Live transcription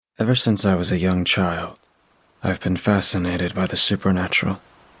Ever since I was a young child, I've been fascinated by the supernatural.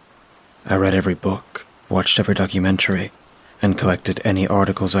 I read every book, watched every documentary, and collected any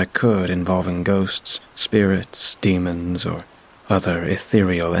articles I could involving ghosts, spirits, demons, or other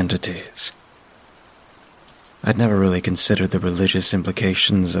ethereal entities. I'd never really considered the religious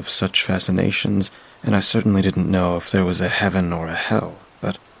implications of such fascinations, and I certainly didn't know if there was a heaven or a hell,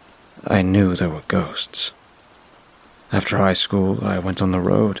 but I knew there were ghosts. After high school, I went on the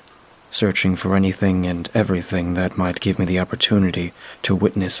road, searching for anything and everything that might give me the opportunity to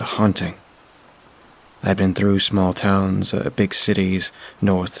witness a haunting. I'd been through small towns, big cities,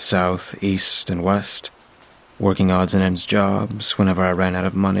 north, south, east, and west, working odds and ends jobs whenever I ran out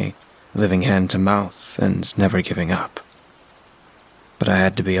of money, living hand to mouth, and never giving up. But I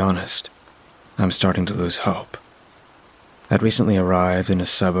had to be honest, I'm starting to lose hope. I'd recently arrived in a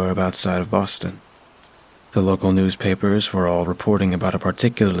suburb outside of Boston. The local newspapers were all reporting about a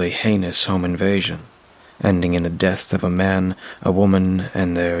particularly heinous home invasion, ending in the death of a man, a woman,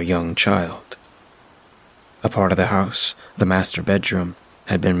 and their young child. A part of the house, the master bedroom,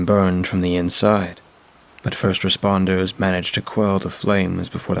 had been burned from the inside, but first responders managed to quell the flames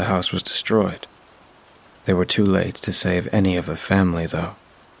before the house was destroyed. They were too late to save any of the family, though.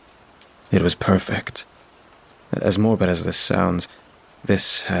 It was perfect. As morbid as this sounds,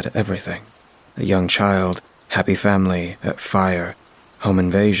 this had everything. A young child, happy family, fire, home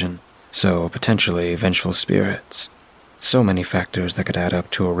invasion, so potentially vengeful spirits. So many factors that could add up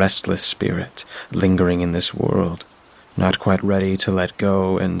to a restless spirit lingering in this world, not quite ready to let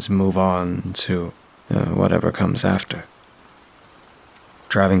go and move on to whatever comes after.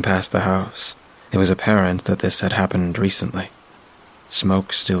 Driving past the house, it was apparent that this had happened recently.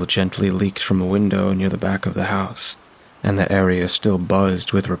 Smoke still gently leaked from a window near the back of the house, and the area still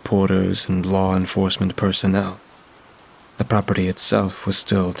buzzed with reporters and law enforcement personnel. The property itself was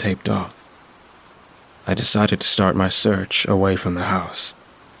still taped off. I decided to start my search away from the house.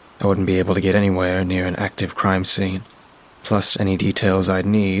 I wouldn't be able to get anywhere near an active crime scene, plus any details I'd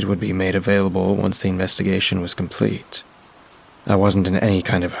need would be made available once the investigation was complete. I wasn't in any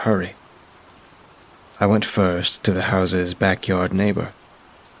kind of hurry. I went first to the house's backyard neighbor.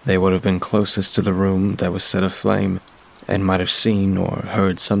 They would have been closest to the room that was set aflame, and might have seen or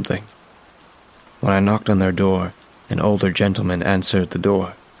heard something. When I knocked on their door, an older gentleman answered the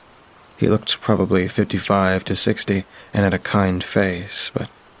door. He looked probably 55 to 60 and had a kind face, but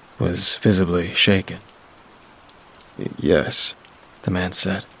was visibly shaken. "Yes," the man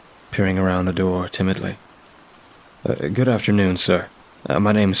said, peering around the door timidly. "Good afternoon, sir.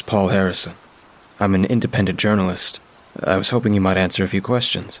 My name's Paul Harrison. I'm an independent journalist. I was hoping you might answer a few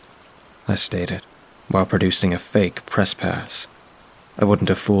questions," I stated, while producing a fake press pass. I wouldn't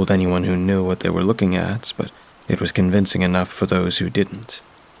have fooled anyone who knew what they were looking at, but it was convincing enough for those who didn't.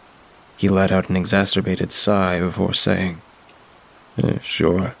 He let out an exacerbated sigh before saying,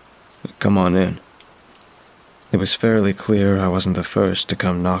 "Sure, come on in." It was fairly clear I wasn't the first to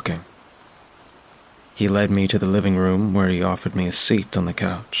come knocking. He led me to the living room where he offered me a seat on the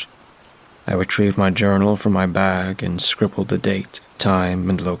couch. I retrieved my journal from my bag and scribbled the date, time,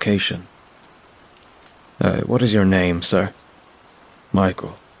 and location. "What is your name, sir?"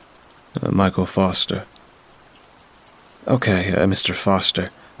 "Michael. Michael Foster." "Okay, Mr. Foster.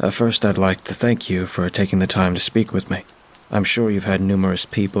 First, I'd like to thank you for taking the time to speak with me. I'm sure you've had numerous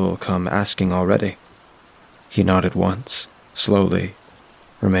people come asking already." He nodded once, slowly,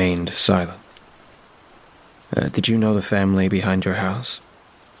 remained silent. "Did you know the family behind your house?"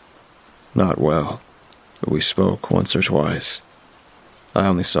 "Not well. We spoke once or twice. I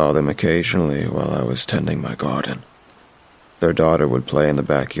only saw them occasionally while I was tending my garden. Their daughter would play in the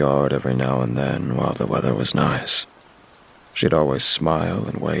backyard every now and then while the weather was nice. She'd always smile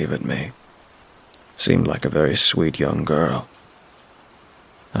and wave at me. Seemed like a very sweet young girl."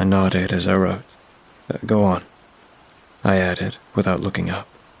 I nodded as I wrote. "Go on," I added without looking up.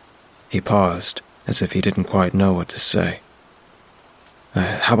 He paused, as if he didn't quite know what to say.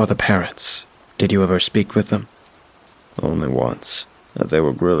 "How about the parents? Did you ever speak with them?" "Only once. They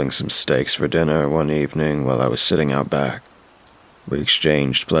were grilling some steaks for dinner one evening while I was sitting out back. We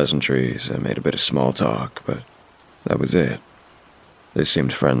exchanged pleasantries and made a bit of small talk, but that was it. They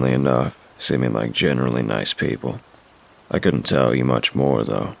seemed friendly enough, seeming like generally nice people. I couldn't tell you much more,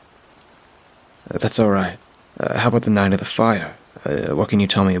 though." "That's all right. How about the night of the fire? What can you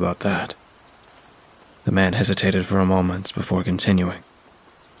tell me about that?" The man hesitated for a moment before continuing.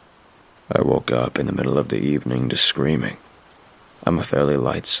 "I woke up in the middle of the evening to screaming. I'm a fairly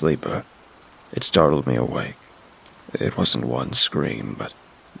light sleeper. It startled me awake. It wasn't one scream, but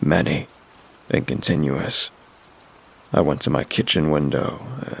many, and continuous. I went to my kitchen window,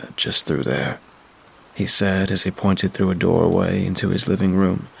 just through there," he said as he pointed through a doorway into his living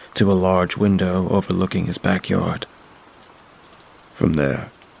room to a large window overlooking his backyard. From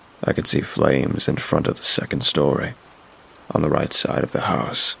there, I could see flames in front of the second story, on the right side of the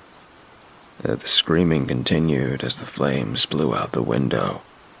house. The screaming continued as the flames blew out the window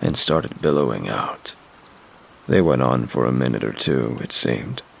and started billowing out. They went on for a minute or two, it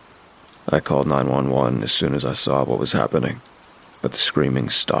seemed. I called 911 as soon as I saw what was happening, but the screaming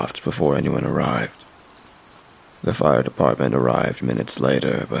stopped before anyone arrived. The fire department arrived minutes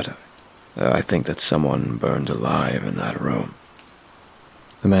later, but I think that someone burned alive in that room.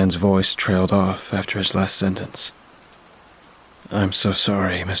 The man's voice trailed off after his last sentence. "I'm so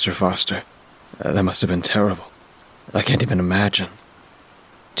sorry, Mr. Foster. That must have been terrible. I can't even imagine.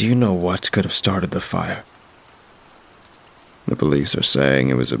 Do you know what could have started the fire?" "The police are saying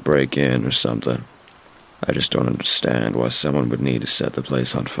it was a break-in or something. I just don't understand why someone would need to set the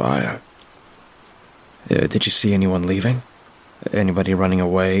place on fire." Did you see anyone leaving? Anybody running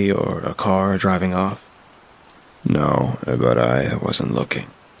away or a car driving off?" "No, but I wasn't looking.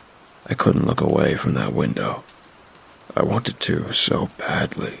 I couldn't look away from that window. I wanted to so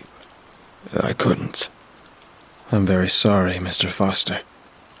badly, but I couldn't." "I'm very sorry, Mr. Foster.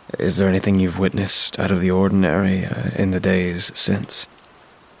 Is there anything you've witnessed out of the ordinary in the days since?"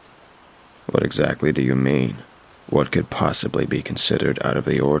 "What exactly do you mean? What could possibly be considered out of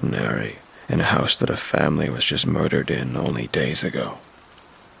the ordinary in a house that a family was just murdered in only days ago?"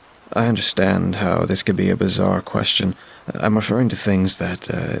 "I understand how this could be a bizarre question. I'm referring to things that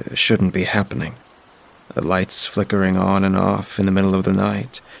shouldn't be happening. Lights flickering on and off in the middle of the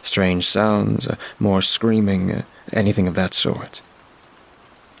night, strange sounds, more screaming, anything of that sort."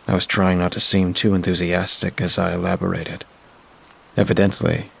 I was trying not to seem too enthusiastic as I elaborated.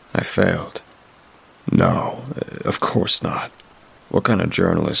 Evidently, I failed. "No, of course not. What kind of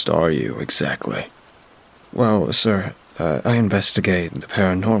journalist are you, exactly?" "Well, sir, I investigate the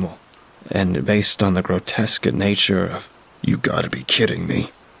paranormal, and based on the grotesque nature of—" "You gotta be kidding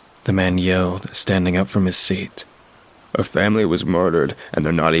me," the man yelled, standing up from his seat. "A family was murdered, and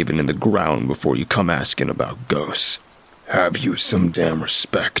they're not even in the ground before you come asking about ghosts. Have you some damn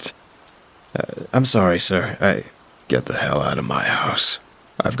respect?" I'm sorry, sir, Get the hell out of my house.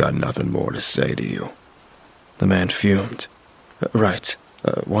 I've got nothing more to say to you." The man fumed. Right.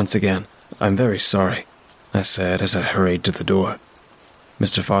 Once again, I'm very sorry," I said as I hurried to the door.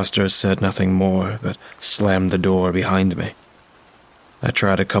 Mr. Foster said nothing more, but slammed the door behind me. I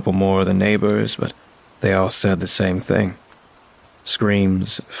tried a couple more of the neighbors, but they all said the same thing.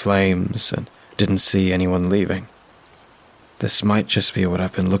 Screams, flames, and didn't see anyone leaving. This might just be what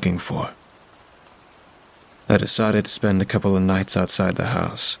I've been looking for. I decided to spend a couple of nights outside the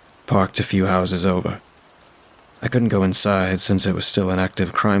house, parked a few houses over. I couldn't go inside since it was still an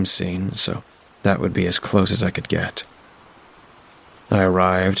active crime scene, so that would be as close as I could get. I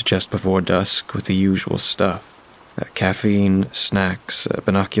arrived just before dusk with the usual stuff: caffeine, snacks,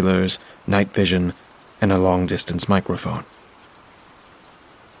 binoculars, night vision, and a long-distance microphone.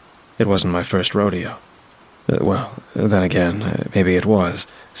 It wasn't my first rodeo. Well, then again, maybe it was,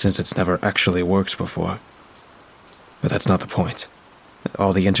 since it's never actually worked before. But that's not the point.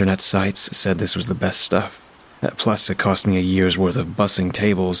 All the internet sites said this was the best stuff. Plus, it cost me a year's worth of bussing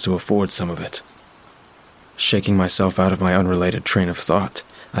tables to afford some of it. Shaking myself out of my unrelated train of thought,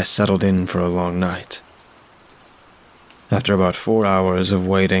 I settled in for a long night. After about 4 hours of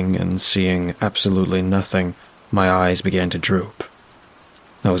waiting and seeing absolutely nothing, my eyes began to droop.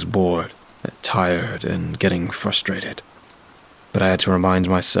 I was bored, tired, and getting frustrated. But I had to remind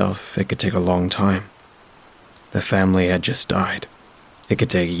myself it could take a long time. The family had just died. It could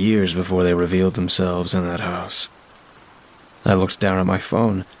take years before they revealed themselves in that house. I looked down at my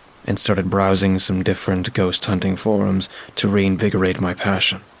phone and started browsing some different ghost hunting forums to reinvigorate my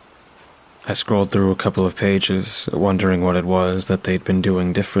passion. I scrolled through a couple of pages, wondering what it was that they'd been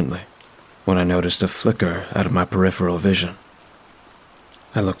doing differently, when I noticed a flicker out of my peripheral vision.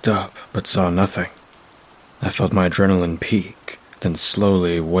 I looked up, but saw nothing. I felt my adrenaline peak, then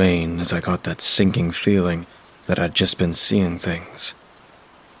slowly wane as I got that sinking feeling that I'd just been seeing things.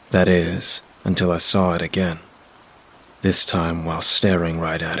 That is, until I saw it again. This time while staring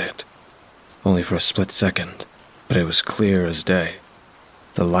right at it. Only for a split second, but it was clear as day.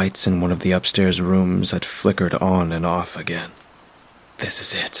 The lights in one of the upstairs rooms had flickered on and off again. This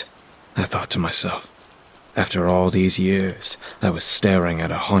is it, I thought to myself. After all these years, I was staring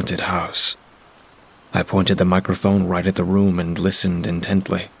at a haunted house. I pointed the microphone right at the room and listened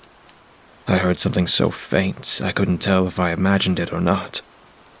intently. I heard something so faint I couldn't tell if I imagined it or not.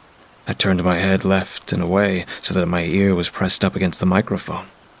 I turned my head left and away so that my ear was pressed up against the microphone.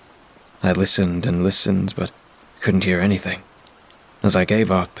 I listened and listened, but couldn't hear anything. As I gave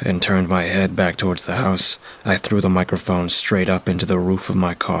up and turned my head back towards the house, I threw the microphone straight up into the roof of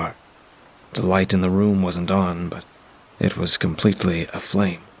my car. The light in the room wasn't on, but it was completely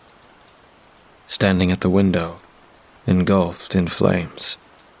aflame. Standing at the window, engulfed in flames,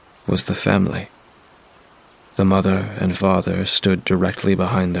 was the family. The mother and father stood directly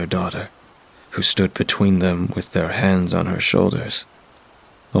behind their daughter, who stood between them with their hands on her shoulders,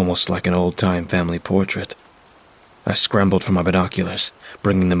 almost like an old-time family portrait. I scrambled for my binoculars,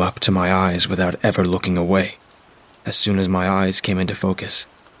 bringing them up to my eyes without ever looking away. As soon as my eyes came into focus,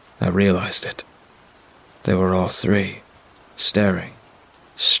 I realized it. They were all three, staring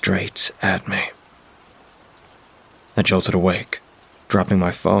straight at me. I jolted awake, dropping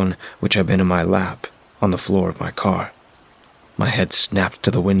my phone, which had been in my lap, on the floor of my car. My head snapped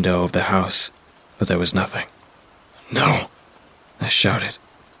to the window of the house, but there was nothing. "No!" I shouted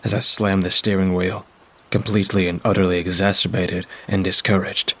as I slammed the steering wheel, completely and utterly exacerbated and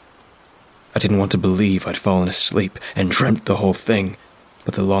discouraged. I didn't want to believe I'd fallen asleep and dreamt the whole thing,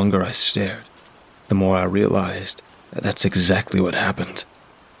 but the longer I stared, the more I realized that that's exactly what happened.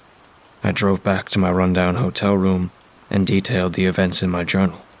 I drove back to my rundown hotel room and detailed the events in my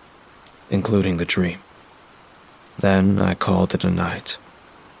journal, including the dream. Then I called it a night.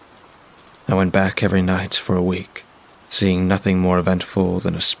 I went back every night for a week, seeing nothing more eventful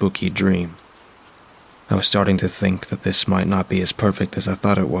than a spooky dream. I was starting to think that this might not be as perfect as I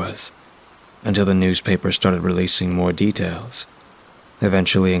thought it was, until the newspaper started releasing more details,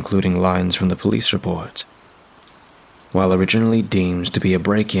 eventually including lines from the police report. While originally deemed to be a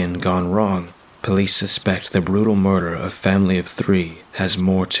break-in gone wrong, police suspect the brutal murder of family of three has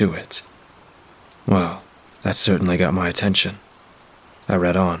more to it. Well, that certainly got my attention. I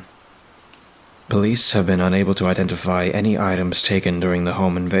read on. Police have been unable to identify any items taken during the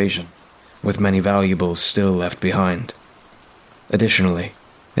home invasion, with many valuables still left behind. Additionally,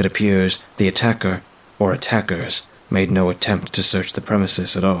 it appears the attacker, or attackers, made no attempt to search the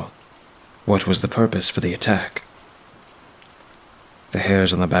premises at all. What was the purpose for the attack? The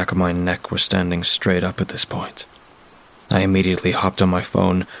hairs on the back of my neck were standing straight up at this point. I immediately hopped on my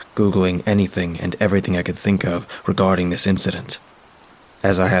phone, Googling anything and everything I could think of regarding this incident.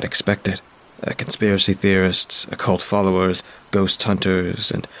 As I had expected, conspiracy theorists, occult followers, ghost hunters,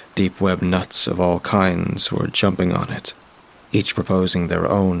 and deep web nuts of all kinds were jumping on it, each proposing their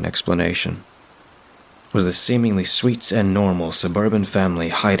own explanation. Was the seemingly sweet and normal suburban family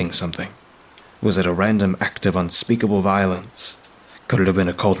hiding something? Was it a random act of unspeakable violence? Could it have been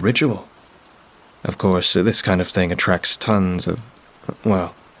a cult ritual? Of course, this kind of thing attracts tons of,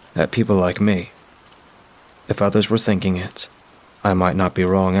 people like me. If others were thinking it, I might not be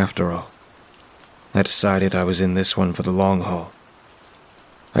wrong after all. I decided I was in this one for the long haul.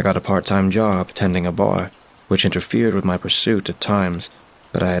 I got a part-time job tending a bar, which interfered with my pursuit at times,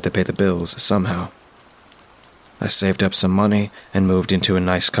 but I had to pay the bills somehow. I saved up some money and moved into a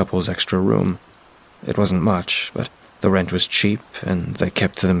nice couple's extra room. It wasn't much, but the rent was cheap and they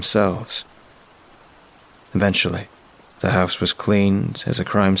kept to themselves. Eventually, the house was cleaned as a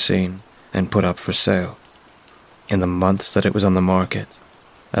crime scene and put up for sale. In the months that it was on the market,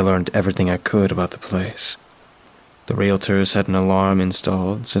 I learned everything I could about the place. The realtors had an alarm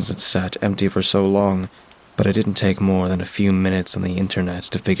installed since it sat empty for so long, but it didn't take more than a few minutes on the internet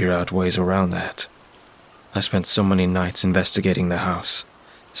to figure out ways around that. I spent so many nights investigating the house,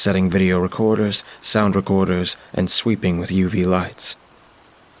 setting video recorders, sound recorders, and sweeping with UV lights.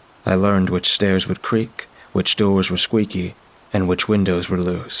 I learned which stairs would creak, which doors were squeaky, and which windows were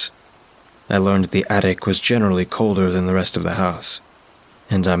loose. I learned the attic was generally colder than the rest of the house,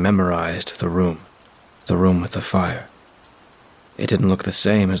 and I memorized the room with the fire. It didn't look the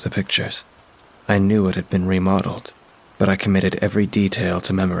same as the pictures. I knew it had been remodeled, but I committed every detail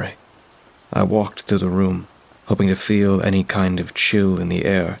to memory. I walked through the room, hoping to feel any kind of chill in the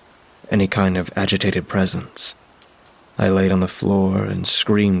air, any kind of agitated presence. I laid on the floor and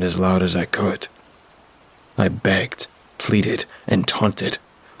screamed as loud as I could. I begged, pleaded, and taunted,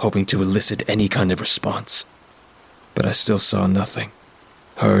 hoping to elicit any kind of response. But I still saw nothing,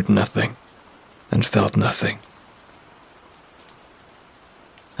 heard nothing, and felt nothing.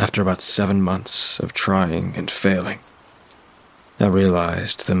 After about 7 months of trying and failing, I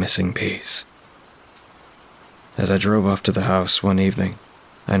realized the missing piece. As I drove up to the house one evening,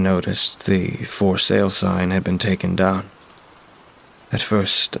 I noticed the for sale sign had been taken down. At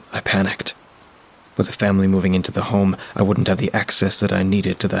first, I panicked. With the family moving into the home, I wouldn't have the access that I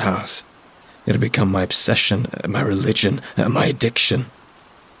needed to the house. It had become my obsession, my religion, my addiction.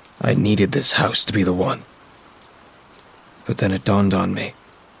 I needed this house to be the one. But then it dawned on me.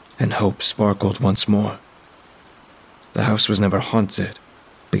 and hope sparkled once more. The house was never haunted,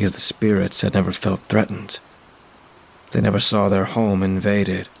 because the spirits had never felt threatened. They never saw their home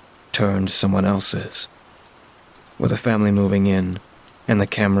invaded, turned someone else's. With a family moving in, and the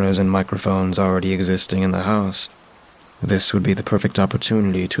cameras and microphones already existing in the house, this would be the perfect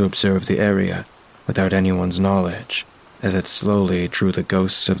opportunity to observe the area without anyone's knowledge, as it slowly drew the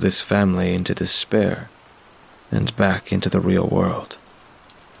ghosts of this family into despair and back into the real world.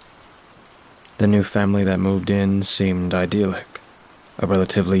 The new family that moved in seemed idyllic. A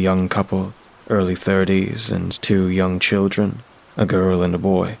relatively young couple, early 30s, and 2 young children, a girl and a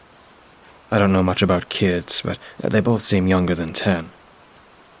boy. I don't know much about kids, but they both seem younger than 10.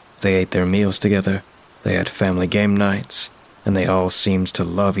 They ate their meals together, they had family game nights, and they all seemed to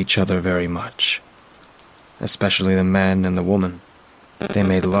love each other very much. Especially the man and the woman. They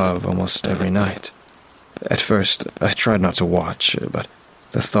made love almost every night. At first, I tried not to watch, but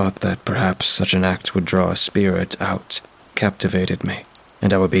the thought that perhaps such an act would draw a spirit out captivated me,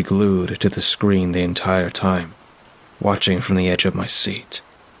 and I would be glued to the screen the entire time, watching from the edge of my seat.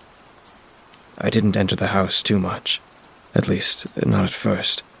 I didn't enter the house too much, at least not at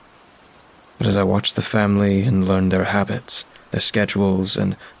first. But as I watched the family and learned their habits, their schedules,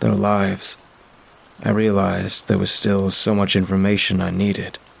 and their lives, I realized there was still so much information I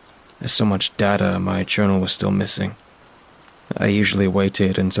needed, so much data my journal was still missing. I usually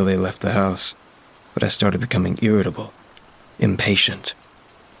waited until they left the house, but I started becoming irritable, impatient.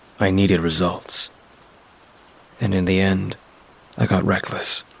 I needed results. And in the end, I got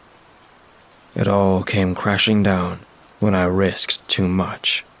reckless. It all came crashing down when I risked too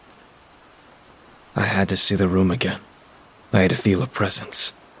much. I had to see the room again. I had to feel a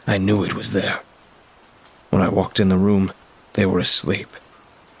presence. I knew it was there. When I walked in the room, they were asleep.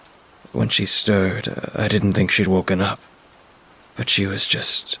 When she stirred, I didn't think she'd woken up, but she was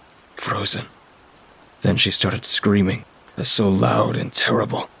just frozen. Then she started screaming, so loud and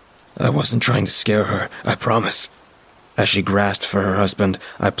terrible. I wasn't trying to scare her, I promise. As she grasped for her husband,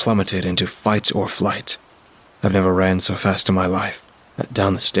 I plummeted into fight or flight. I've never ran so fast in my life.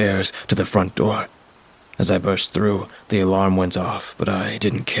 Down the stairs to the front door. As I burst through, the alarm went off, but I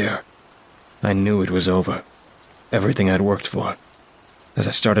didn't care. I knew it was over. Everything I'd worked for. As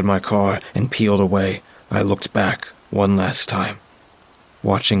I started my car and peeled away, I looked back one last time,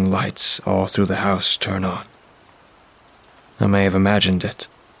 watching lights all through the house turn on. I may have imagined it,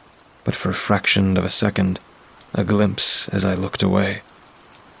 but for a fraction of a second, a glimpse as I looked away,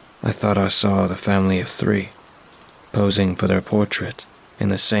 I thought I saw the family of 3, posing for their portrait in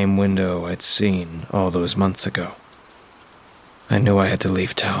the same window I'd seen all those months ago. I knew I had to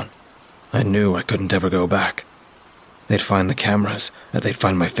leave town. I knew I couldn't ever go back. They'd find the cameras, they'd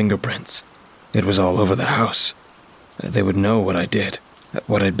find my fingerprints. It was all over the house. They would know what I did,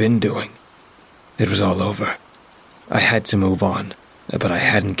 what I'd been doing. It was all over. I had to move on, but I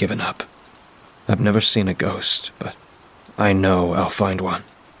hadn't given up. I've never seen a ghost, but I know I'll find one.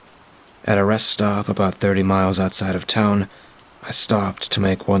 At a rest stop about 30 miles outside of town, I stopped to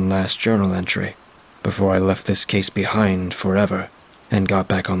make one last journal entry before I left this case behind forever and got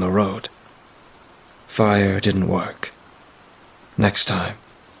back on the road. Fire didn't work. Next time,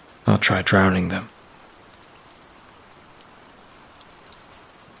 I'll try drowning them.